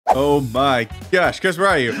Oh my gosh, Chris, where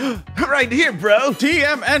are you? Right here, bro.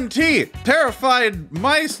 TMNT, terrified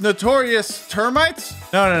mice, notorious termites?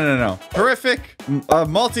 No. Horrific,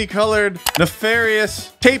 multicolored,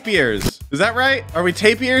 nefarious tapirs. Is that right? Are we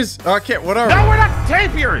tapirs? Oh, I can't, what are we? No, we're not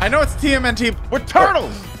tapirs. I know it's TMNT. We're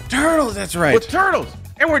turtles. Turtles, that's right. We're turtles.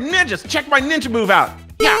 And we're ninjas. Check my ninja move out.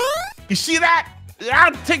 Yeah. You see that?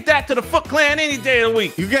 I'll take that to the Foot Clan any day of the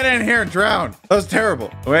week. You get in here and drown. That was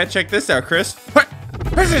terrible. Wait, check this out, Chris. What?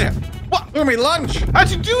 Where's it? What? Look at me lunge.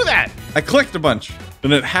 How'd you do that? I clicked a bunch,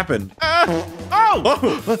 and it happened.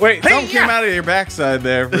 Oh! Wait, something came out of your backside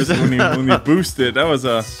there when you boosted. That was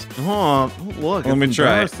a... Oh, look. Let me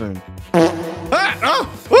try it.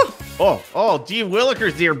 Oh, gee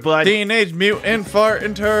willikers there, bud. Teenage Mutant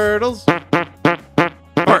Farting Turtles.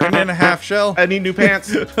 Farting in a half shell. I need new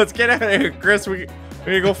pants. Let's get out of here, Chris. We're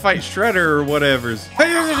gonna go fight Shredder or whatever's.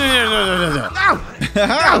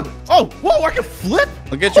 Oh, whoa, I can flip.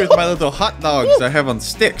 I'll get you with my little hot dogs I have on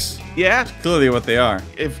sticks. Yeah? That's clearly what they are.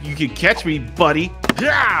 If you could catch me, buddy.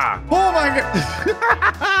 Yeah! Oh my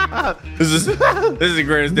god! This is the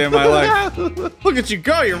greatest day of my life. Look at you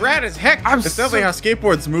go, you're rad as heck. It's definitely how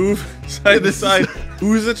skateboards move. Side to side.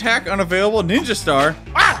 Ooze attack unavailable. Ninja star.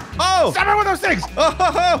 Ah! Oh! Stop it with those things!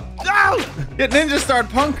 Oh! No! Get ninja starred,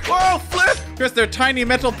 punk. Whoa, flip! Chris, they're tiny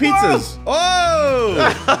metal pizzas. Oh!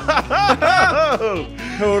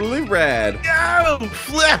 Totally rad. No!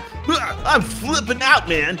 Flip! I'm flipping out,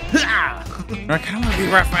 man. I kind of want to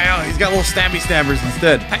be Raphael. He's got little stabby stabbers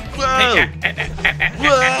instead. Whoa!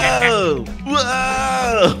 Whoa!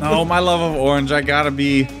 Whoa! Oh, my love of orange. I gotta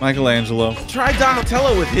be Michelangelo. Try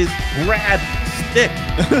Donatello with his rad stick.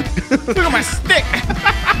 Look at my stick.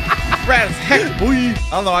 Rad as heck, boy. I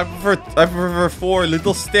don't know. I prefer 4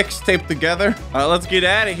 little sticks taped together. Let's get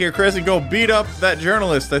out of here, Chris, and go beat up that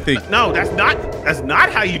journalist. I think. No, that's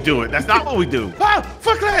not how you do it. That's not what we do. Oh,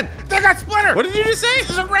 Foot Clan! They got Splinter. What did you just say? This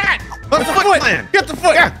is a rat. Let's Foot Clan. Get the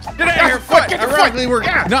foot. Yeah. Get out of here, foot. Get the Ironically, foot. we're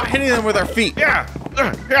Yeah. not hitting them with our feet. Yeah.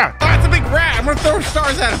 Yeah. Oh, it's a big rat. I'm gonna throw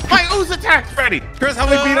stars at him. My ooze attack's ready. Chris, help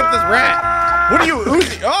me beat up this rat. What are you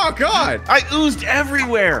oozing? Oh, God. I oozed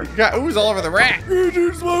everywhere. You got ooze all over the rat.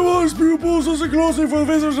 It's my wife's pupils. Listen closely for the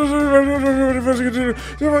visitors.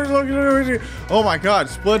 Oh, my God.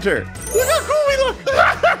 Splinter. Look how cool we look.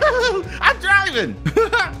 I'm driving.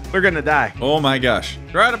 We're gonna die. Oh, my gosh.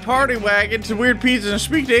 Ride a party wagon to Weird Pizzas and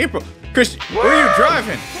speak to April. Chris, where are you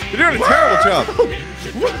driving? You're doing a terrible job.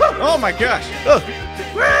 Oh, my gosh. Oh,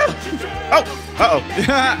 uh-oh.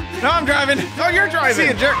 Now I'm driving. Oh, you're driving. See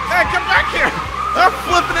you, jerk. Hey, come back here. I'm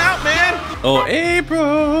flipping out, man. Oh,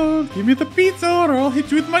 April, give me the pizza or I'll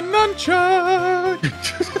hit you with my nunchuck.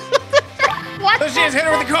 What? There she is. Hit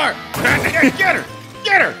her with the car. Get her.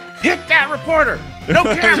 Get her. Hit that reporter. No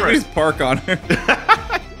cameras. Just park on her.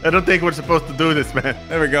 I don't think we're supposed to do this, man.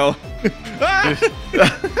 There we go.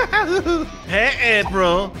 Hey,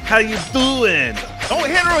 April. How you doing? Don't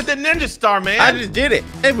hit her with the ninja star, man. I just did it.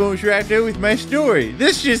 Everyone's right there with my story.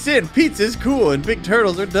 This just in. Pizza's cool and big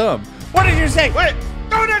turtles are dumb. What did you say? Wait.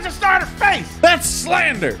 Don't ninja star in her face. That's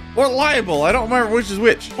slander or libel. I don't remember which is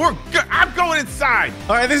which. I'm going inside.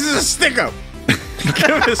 All right, this is a stick-up.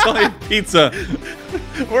 Give us all your pizza.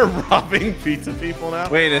 We're robbing pizza people now.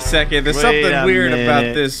 Wait a second. There's something weird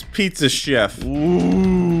about this pizza chef.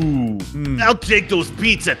 Ooh. I'll take those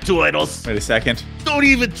pizza turtles. Wait a second. Don't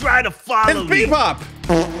even try to follow me. It's Bebop.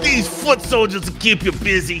 These foot soldiers will keep you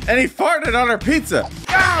busy. And he farted on our pizza.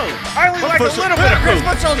 No! I only like a little bit of Chris, food.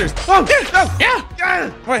 foot soldiers. Oh, no.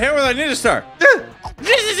 Yeah. What, hit with a ninja star.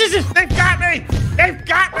 They've got me. They've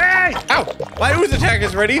got me. Ow. My ooze attack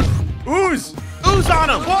is ready. Ooze. Ooze on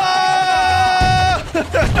them. Whoa!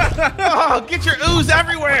 Oh, get your ooze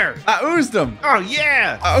everywhere. I oozed them. Oh,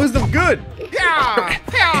 yeah. I oozed them good. Yeah.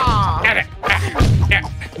 Yeah.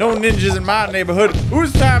 No ninjas in my neighborhood.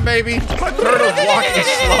 Ooze time, baby. My turtle's walking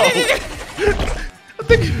slow. I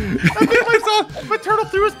think my turtle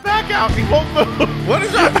threw his back out. He won't move. What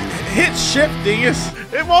is that? Hit shift, dingus.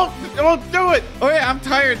 It won't do it. Oh, yeah, I'm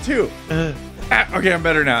tired, too. Okay, I'm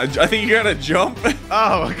better now. I think you gotta jump.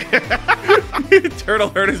 Oh, okay. Turtle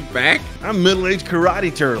hurt his back. I'm middle-aged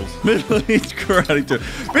karate turtles. Middle-aged karate turtle.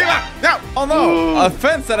 No! Oh no! Ooh. A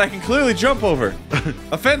fence that I can clearly jump over.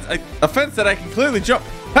 A fence that I can clearly jump.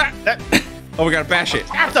 Oh, we gotta bash it.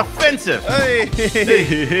 That's offensive. Hey.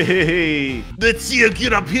 Let's see you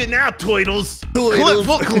get up here now, Toidles.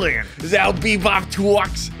 Foot Clan. Is that how Bebop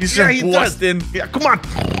talks? He's yeah, from Boston. Yeah, come on,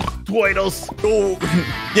 Toidles. Oh,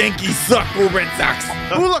 Yankees suck. Oh, Red Sox.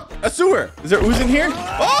 Oh, look, a sewer. Is there ooze in here?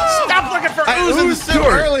 Oh! Stop looking for ooze in the sewer. Too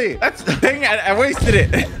early. That's the thing. I wasted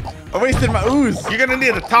it. I wasted my ooze. You're gonna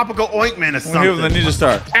need a topical ointment or something. Give him the ninja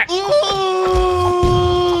star.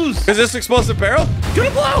 Ooze! Is this explosive barrel? Gonna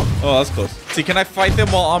blow. Oh, that's close. See, can I fight them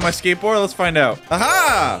while on my skateboard? Let's find out.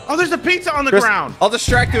 Aha! Oh, there's a pizza on the Chris, ground. I'll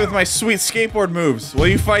distract you with my sweet skateboard moves. Will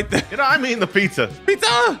you fight them? You know, I mean the pizza.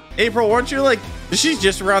 Pizza! April, weren't you like... She's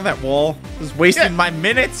just around that wall. Just wasting my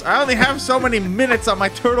minutes. I only have so many minutes on my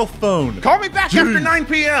turtle phone. Call me back after 9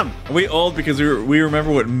 p.m. Are we old because we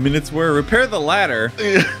remember what minutes were? Repair the ladder.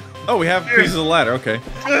 Oh, we have pieces of ladder. Okay.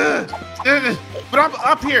 But I'm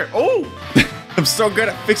up here. Oh. I'm so good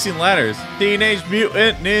at fixing ladders. Teenage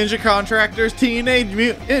Mutant Ninja Contractors. Teenage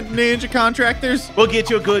Mutant Ninja Contractors. We'll get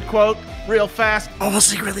you a good quote real fast. Oh, we'll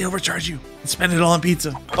secretly overcharge you and spend it all on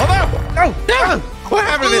pizza. Oh, no. No. No. What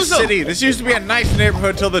happened to this city? This used to be a nice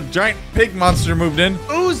neighborhood till the giant pig monster moved in.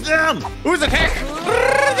 Ooze them. Ooze attack.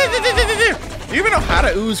 Do you even know how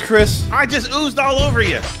to ooze, Chris? I just oozed all over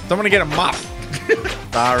you. So I'm going to get a mop.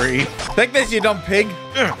 Sorry. Take this, you dumb pig.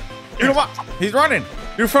 You know what? He's running.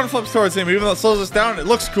 Do front flips towards him. Even though it slows us down, it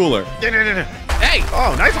looks cooler. Hey!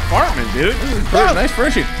 Oh, nice apartment, dude. Oh, nice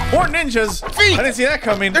furnishing. More ninjas. Feet. I didn't see that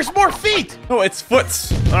coming. There's more feet. No, it's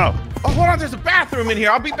foots. Oh. Oh, hold on. There's a bathroom in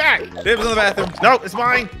here. I'll be back. Dibs in the bathroom. No, it's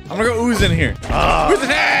mine. I'm gonna go ooze in here. Ooze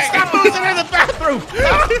attack! Stop oozing in the bathroom.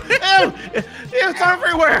 Ew. It's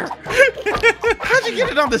everywhere. How'd you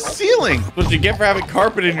get it on the ceiling? What did you get for having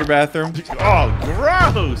carpet in your bathroom? Oh,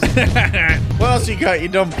 gross. What else you got, you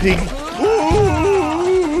dumb pig?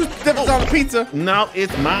 Ooh, dip us on a pizza. No,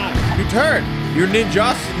 it's mine. You turn. Your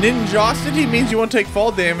ninjosity means you won't take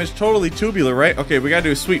fall damage. Totally tubular, right? Okay, we gotta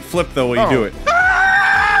do a sweet flip though while you do it.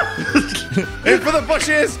 In for the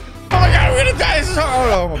bushes! Oh my god, we're gonna die! This is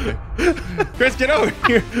hard! Oh, okay. Chris, get over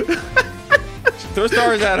here! Throw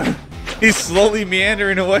stars at him. He's slowly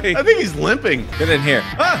meandering away. I think he's limping. Get in here.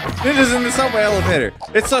 Ah! Ninja's in the subway elevator.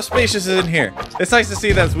 It's so spacious in here. It's nice to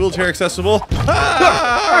see that it's wheelchair accessible.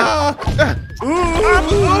 Ah! Ooh! I'm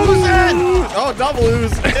oozing! Oh, double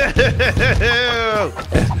ooze.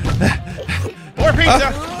 More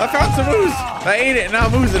pizza! I found some ooze. I ate it and now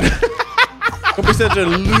I'm oozing. Don't be such a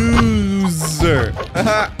loser.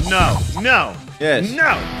 No. Yes.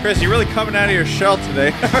 No. Chris, you're really coming out of your shell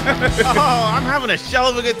today. Oh, I'm having a shell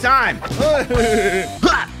of a good time.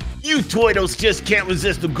 Ha! You Toidles just can't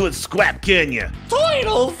resist a good scrap, can you?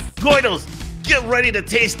 Toidles? Toidles, get ready to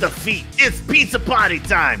taste the feet. It's pizza party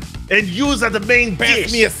time. And yous are the main dish.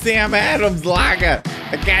 Pass me a Sam Adams lager.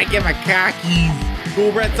 I gotta get my cockies.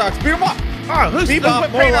 Cool Red Sox. Beat 'em up. Oh, who's Bebop,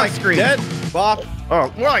 put more paint on like screen? dead Bop. Oh,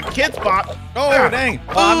 more like Kids Bop. Oh, dang.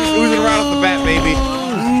 Oh, I'm just oozing around off the bat, baby.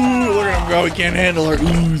 Ooh, look at him go. He can't handle our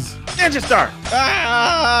ooze. Ninja Star.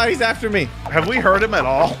 Ah, he's after me. Have we heard him at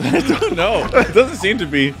all? I don't know. It doesn't seem to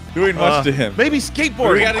be doing much to him. Maybe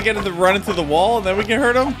skateboarding. We gotta get him to run into the wall and then we can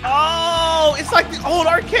hurt him. Oh, it's like the old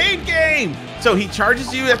arcade game. So he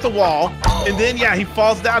charges you at the wall, and then, yeah, he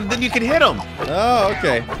falls down, and then you can hit him. Oh,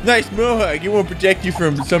 okay. Nice mohawk. It won't protect you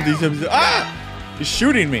from something. Ah! He's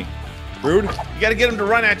shooting me. Rude. You got to get him to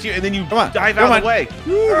run at you, and then you dive come out on. of the way.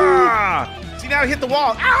 Ah! See, now I hit the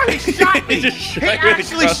wall. Ah, he shot me. He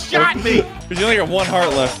actually shot me. There's only got one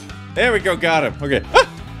heart left. There we go. Got him. Okay. Ah!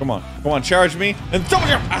 Come on, charge me. And double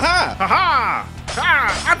jump. Aha! Ha-ha!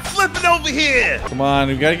 Ah, I'm flipping over here. Come on,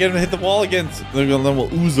 we gotta get him to hit the wall again. Then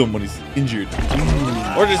we'll ooze him when he's injured.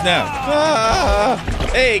 Or just now. Ah!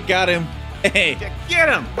 Hey, got him. Hey. Get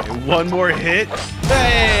him. And one more hit.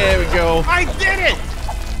 There we go. I did it.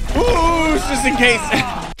 Ooh, just in case.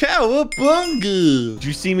 Cowabunga. Did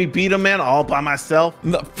you see me beat him, man, all by myself?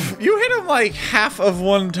 No, you hit him like half of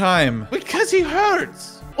one time. Because he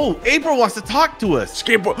hurts. Oh, April wants to talk to us.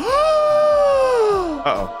 Skateboard.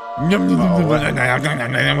 Uh-oh. What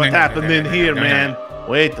happened in here, man?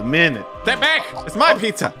 Wait a minute. Step back. It's my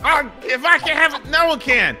pizza. If I can have it, no one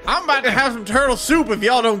can. I'm about to have some turtle soup if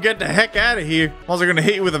y'all don't get the heck out of here. Else they're gonna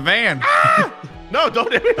hit you with a van. Ah! No,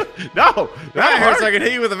 don't. No. That hurts. I can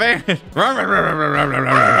hit you with a van.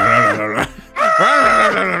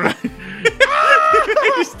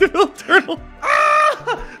 You still turtle.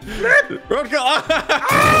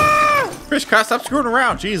 Chris, stop screwing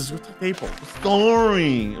around. Jesus, what's up, April?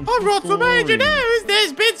 Story. I've got some major news.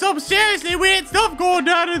 There's been some seriously weird stuff going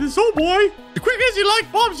down in the subway. The quick as you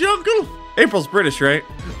like, Bob's your uncle. April's British, right?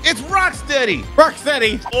 It's Rocksteady.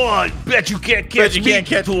 Rocksteady. Oh, I bet you can't catch me,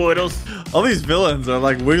 Turtles. All these villains are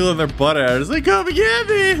like wiggling their butt out. It's like, come and get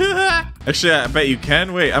me. Actually, I bet you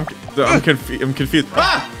can. Wait, I'm confused.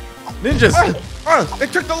 Ah! Ninjas. They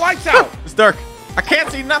took the lights out. It's dark. I can't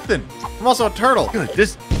see nothing. I'm also a turtle. Good.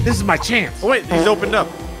 This is my chance. Oh, wait, he's opened up.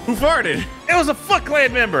 Who farted? It was a Foot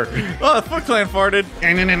Clan member. Oh, the Foot Clan farted.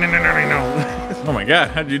 No. Oh my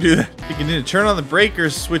god, how'd you do that? You can turn on the breaker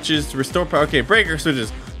switches to restore power. Okay, breaker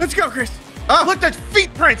switches. Let's go, Chris. Ah. Look, there's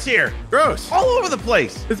feet prints here. Gross. All over the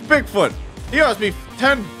place. It's Bigfoot. He owes me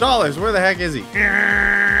 $10. Where the heck is he? And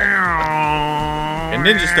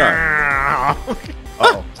Ninja Star.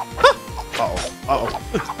 Uh-oh.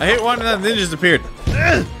 Uh-oh. I hit one and then ninjas appeared.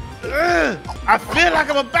 I feel like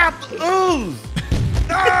I'm about to ooze.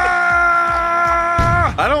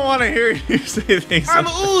 I don't want to hear you say things. I'm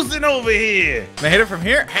oozing over here. Can I hit it from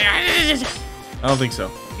here? I don't think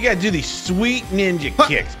so. You gotta do these sweet ninja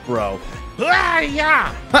kicks, bro.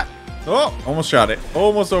 Yeah. Oh, almost shot it.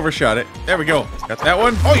 Almost overshot it. There we go. Got that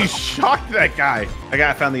one. Oh, you shocked that guy.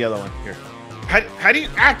 I found the other one. Here. How do you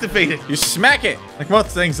activate it? You smack it. Like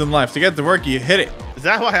most things in life. To get to work, you hit it. Is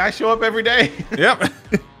that why I show up every day? Yep.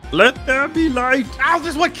 Let there be light. Ow,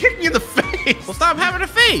 just what kicked me in the face. Well, stop having a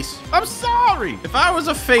face. I'm sorry. If I was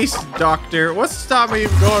a face doctor, what's to stop me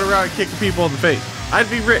from going around and kicking people in the face? I'd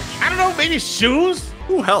be rich. I don't know, maybe shoes?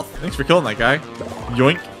 Ooh, health. Thanks for killing that guy.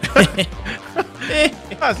 Yoink.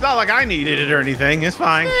 It's not like I needed it or anything. It's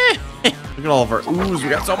fine. Look at all of our ooze. We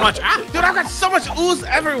got so much. Ah, Dude, I've got so much ooze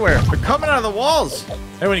everywhere. they're coming out of the walls.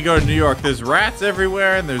 And when you go to New York, there's rats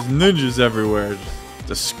everywhere and there's ninjas everywhere. It's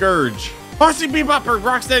a scourge. Bossy Bebopper,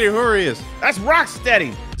 Rocksteady, whoever he is. That's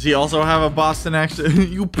Rocksteady. Does he also have a Boston accent?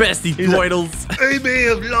 You bestie doidles. I may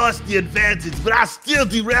have lost the advantage, but I'll still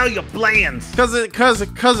derail your plans. Cause a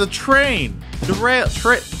train.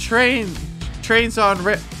 Trains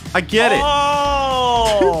on I get it.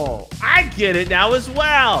 Oh, I get it now as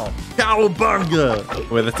well. COWABUNGA.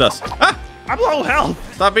 Wait, that's us. Ah, I'm low health.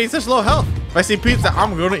 stop being such low health. If I see pizza,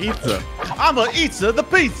 I'm gonna eat some. I'm a eater the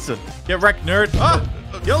pizza. Get wrecked, nerd. Ah,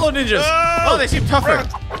 yellow ninjas. Oh, they seem tougher.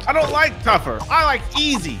 I don't like tougher. I like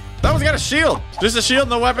easy. That one's got a shield. Just a shield,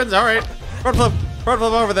 no weapons. All right. Front flip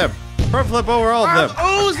over them. Front flip over all of them.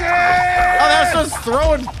 I'm oozing. Oh, that one's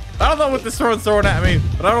throwing. I don't know what this one's throwing at me,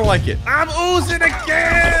 but I don't like it. I'm oozing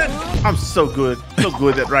again. I'm so good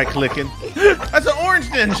at right clicking. That's an orange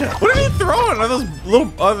ninja. What are they throwing? Are those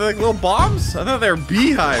little bombs? I thought they were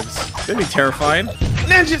beehives. That'd be terrifying.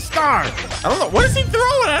 Ninja star. I don't know. What is he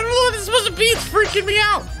throwing? I don't know what this is supposed to be. It's freaking me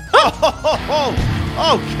out.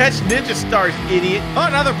 Oh, catch ninja stars, idiot. Oh,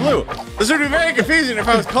 now they're blue. This would be very confusing if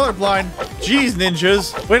I was colorblind. Jeez,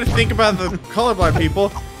 ninjas. Way to think about the colorblind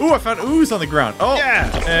people. Ooh, I found ooze on the ground. Oh, yeah.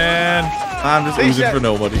 And I'm just oozing for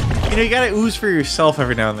nobody. You know, you gotta ooze for yourself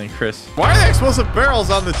every now and then, Chris. Why are there explosive barrels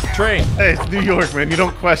on the train? Hey, it's New York, man. You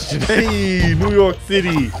don't question. Hey, New York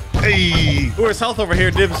City. Hey. Ooh, there's health over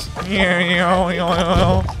here, Dibs. Oh,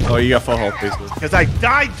 you got full health, basically. Because I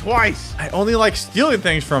died twice. I only like stealing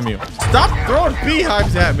things from you. Stop throwing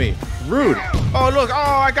beehives at me. Rude. Oh, look. Oh,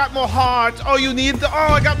 I got more hearts. Oh, you need them.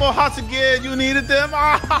 Oh, I got more hearts again. You needed them.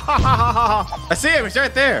 I see him. He's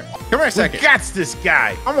right there. Come here a second. Who gets this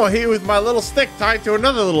guy? I'm going to hit you with my little stick tied to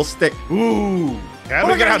another little stick. Ooh. Oh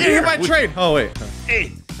my God, I hit my train. Oh, wait.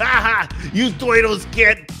 Hey, haha. You doidos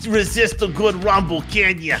can't resist a good rumble,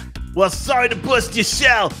 can ya? Well, sorry to bust your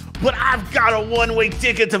shell, but I've got a one-way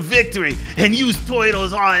ticket to victory, and you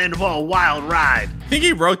doidos are in for a wild ride. Think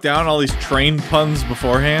he wrote down all these train puns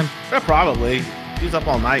beforehand? Yeah, probably. He was up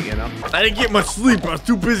all night, you know. I didn't get much sleep. I was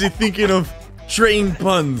too busy thinking of train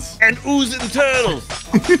puns. And oozing turtles.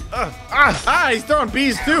 He's throwing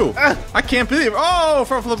bees too. I can't believe it. Oh,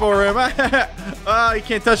 front flip over him. You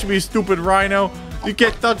can't touch me, you stupid rhino. You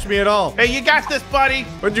can't touch me at all. Hey, you got this, buddy.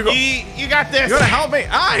 Where'd you go? You got this. You gotta help me.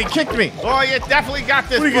 He kicked me. Oh, you definitely got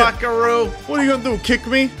this, buckaroo. What are you gonna do, kick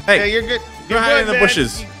me? Hey, yeah, you're good. Go hide in the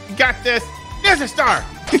bushes. You got this. There's a star.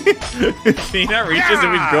 Can you not reach us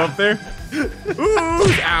if we go up there?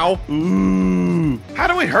 Ooh, ow. Ooh. How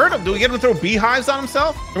do we hurt him? Do we get him to throw beehives on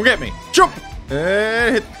himself? Come get me. Jump.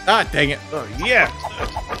 Hit. Dang it. Oh, yeah.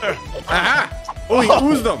 Aha. Oh, he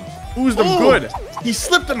oozed them. Oozed them good. He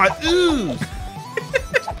slipped in my ooze.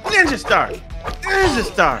 Ninja star. Ninja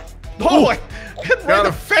star. Oh, I hit him right in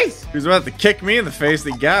the face. He was about to kick me in the face.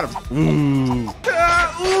 They got him. Ooh.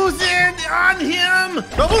 Oozing on him.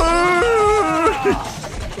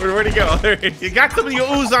 Where'd he go? You got some of your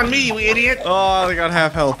ooze on me, you idiot. Oh, they got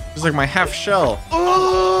half health. Just like my half shell.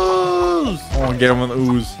 Ooze. I want to get him with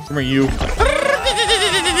ooze. Come here, you.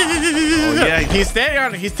 Oh, yeah. He's standing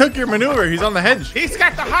on it. He took your maneuver. He's on the hedge. He's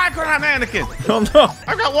got the high ground, mannequin. Oh, no.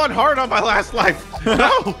 I've got one heart on my last life.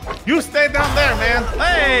 No, you stay down there, man.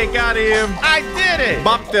 Hey, got him. I did it.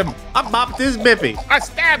 Bopped him. I bopped his bippy. I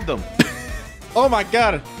stabbed him. Oh, my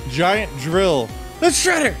God. Giant drill. The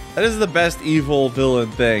Shredder. That is the best evil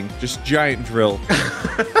villain thing. Just giant drill.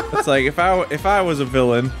 It's like if I was a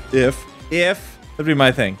villain, if that'd be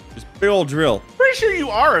my thing. Just big old drill. Pretty sure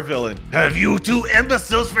you are a villain. Have you two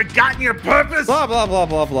imbeciles forgotten your purpose? Blah blah blah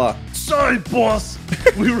blah blah. Sorry, boss.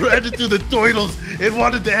 We ran into the turtles and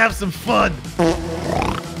wanted to have some fun.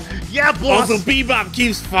 Yeah, boss. Also, Bebop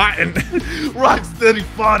keeps fighting. Rocksteady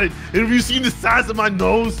fought it. And have you seen the size of my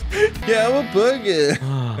nose? Cowabunga.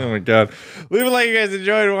 Oh my god. Leave a like if you guys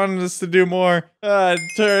enjoyed and wanted us to do more.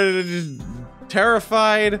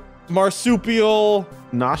 Terrified marsupial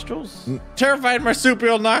Nostrils? Terrified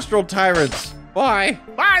marsupial nostril tyrants. Bye.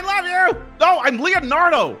 Bye, I love you. No, I'm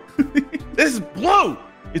Leonardo. This is blue.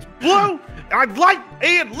 It's blue. And I like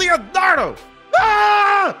Leonardo.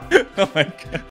 Ah! Oh my god.